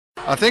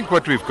I think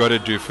what we've got to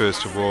do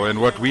first of all,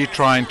 and what we're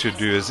trying to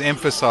do, is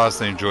emphasize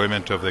the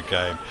enjoyment of the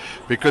game.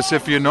 Because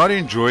if you're not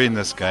enjoying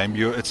this game,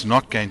 it's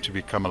not going to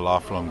become a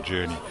lifelong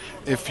journey.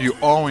 If you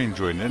are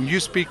enjoying it, and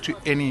you speak to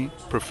any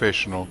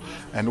professional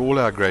and all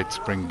our great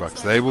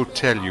Springboks, they will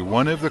tell you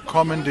one of the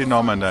common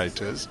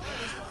denominators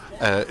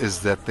is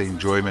that the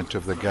enjoyment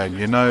of the game.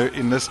 You know,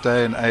 in this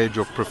day and age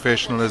of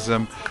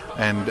professionalism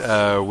and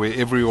where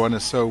everyone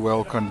is so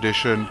well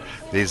conditioned,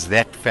 there's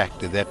that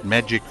factor, that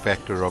magic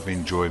factor of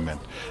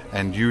enjoyment.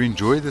 And you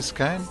enjoy this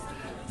game,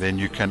 then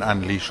you can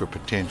unleash your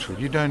potential.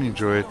 You don't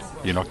enjoy it,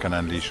 you're not going to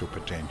unleash your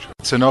potential.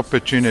 It's an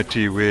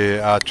opportunity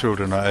where our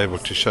children are able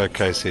to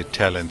showcase their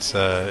talents.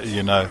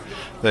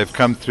 They've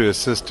come through a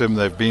system,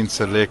 they've been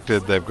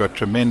selected, they've got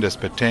tremendous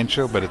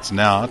potential, but it's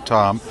now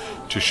time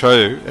to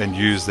show and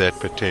use that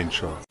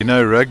potential. You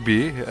know,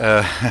 rugby,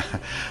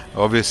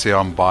 obviously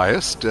I'm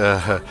biased,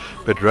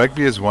 but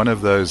rugby is one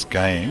of those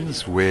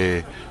games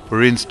where,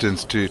 for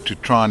instance, to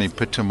try and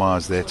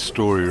epitomize that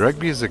story,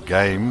 rugby is a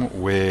game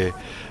where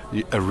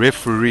a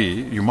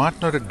referee, you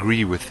might not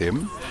agree with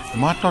him, you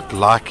might not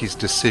like his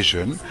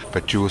decision,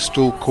 but you will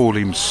still call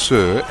him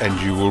sir and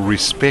you will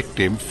respect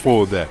him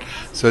for that.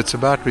 So it's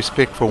about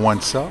respect for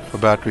oneself,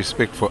 about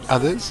respect for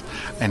others,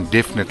 and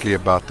definitely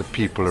about the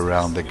people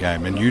around the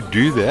game. And you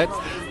do that,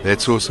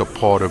 that's also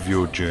part of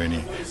your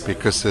journey,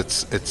 because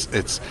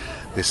there's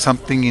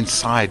something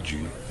inside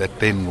you that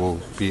then will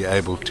be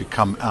able to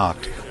come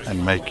out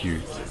and make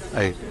you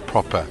a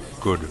proper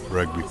good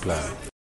rugby player.